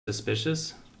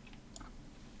Suspicious.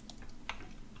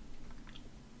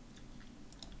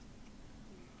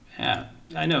 Yeah,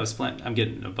 I know. I'm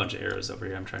getting a bunch of errors over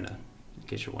here. I'm trying to, in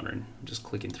case you're wondering, I'm just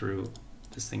clicking through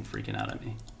this thing freaking out at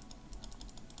me.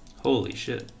 Holy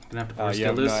shit. I'm gonna have to force you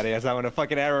have this. no idea how many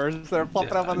fucking errors that are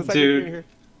popping up on the second Dude, screen here.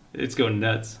 It's going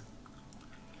nuts.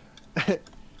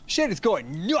 Shit is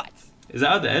going nuts! Is that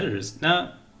how the editors?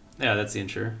 No. Yeah, that's the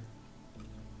insurer.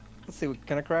 Let's see what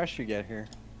kind of crash you get here.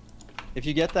 If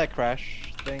you get that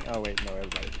crash thing... Oh, wait, no,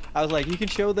 everybody. I was like, you can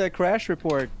show the crash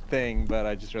report thing, but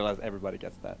I just realized everybody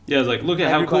gets that. Yeah, I was like, look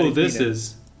at how cool this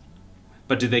is.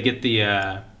 But do they get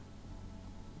the...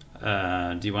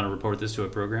 do you want to report this to a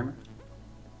programmer?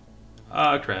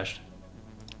 It crashed.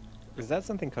 Is that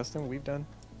something custom we've done?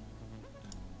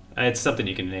 It's something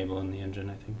you can enable in the engine,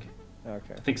 I think.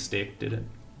 Okay. I think Steak did it.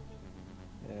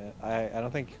 Yeah, I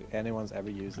don't think anyone's ever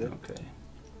used it. Okay.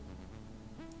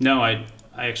 No, I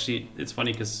actually, it's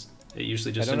funny because it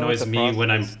usually just annoys me when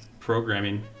I'm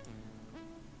programming.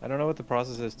 I don't know what the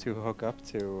process is to hook up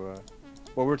to.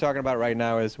 What we're talking about right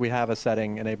now is we have a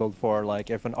setting enabled for, like,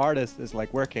 if an artist is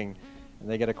like working and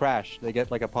they get a crash, they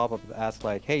get like a pop-up that asks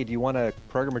like, hey, do you want a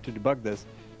programmer to debug this?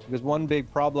 Because one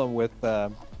big problem with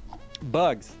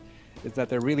bugs is that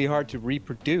they're really hard to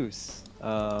reproduce.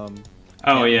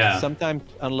 Yeah. Sometimes,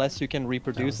 unless you can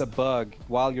reproduce a bug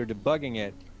while you're debugging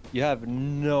it, you have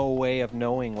no way of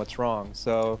knowing what's wrong.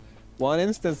 So one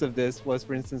instance of this was,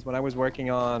 for instance, when I was working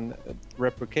on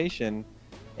replication,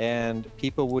 and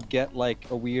people would get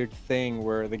like a weird thing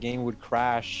where the game would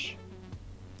crash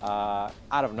out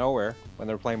of nowhere when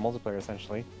they were playing multiplayer,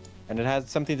 essentially. And it had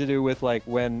something to do with like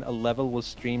when a level was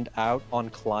streamed out on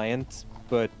client,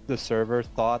 but the server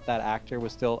thought that actor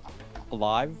was still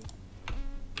alive.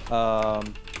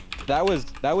 That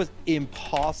was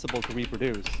impossible to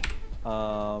reproduce.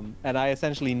 And I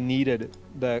essentially needed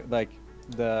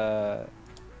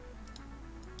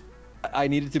I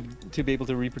needed to be able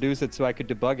to reproduce it so I could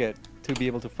debug it to be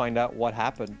able to find out what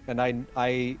happened. And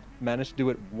I managed to do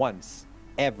it once,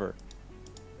 ever.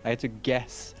 I had to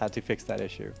guess how to fix that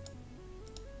issue.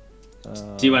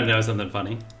 Do you want to know something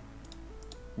funny?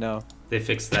 No. They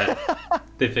fixed that.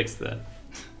 They fixed that.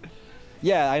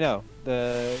 Yeah, I know.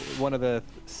 One of the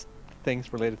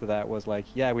things related to that was like,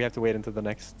 yeah, we have to wait until the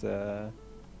next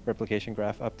replication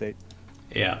graph update.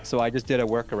 Yeah. So I just did a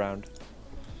workaround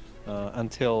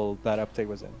until that update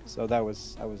was in. So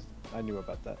I knew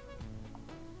about that.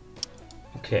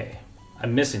 Okay,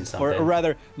 I'm missing something. Or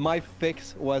rather, my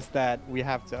fix was that we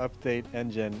have to update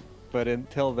engine, but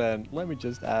until then, let me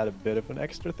just add a bit of an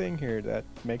extra thing here that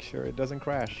makes sure it doesn't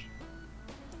crash.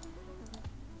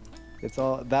 It's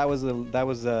all that was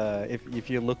if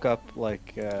you look up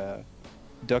like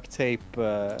duct tape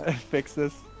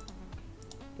fixes,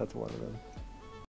 that's one of them.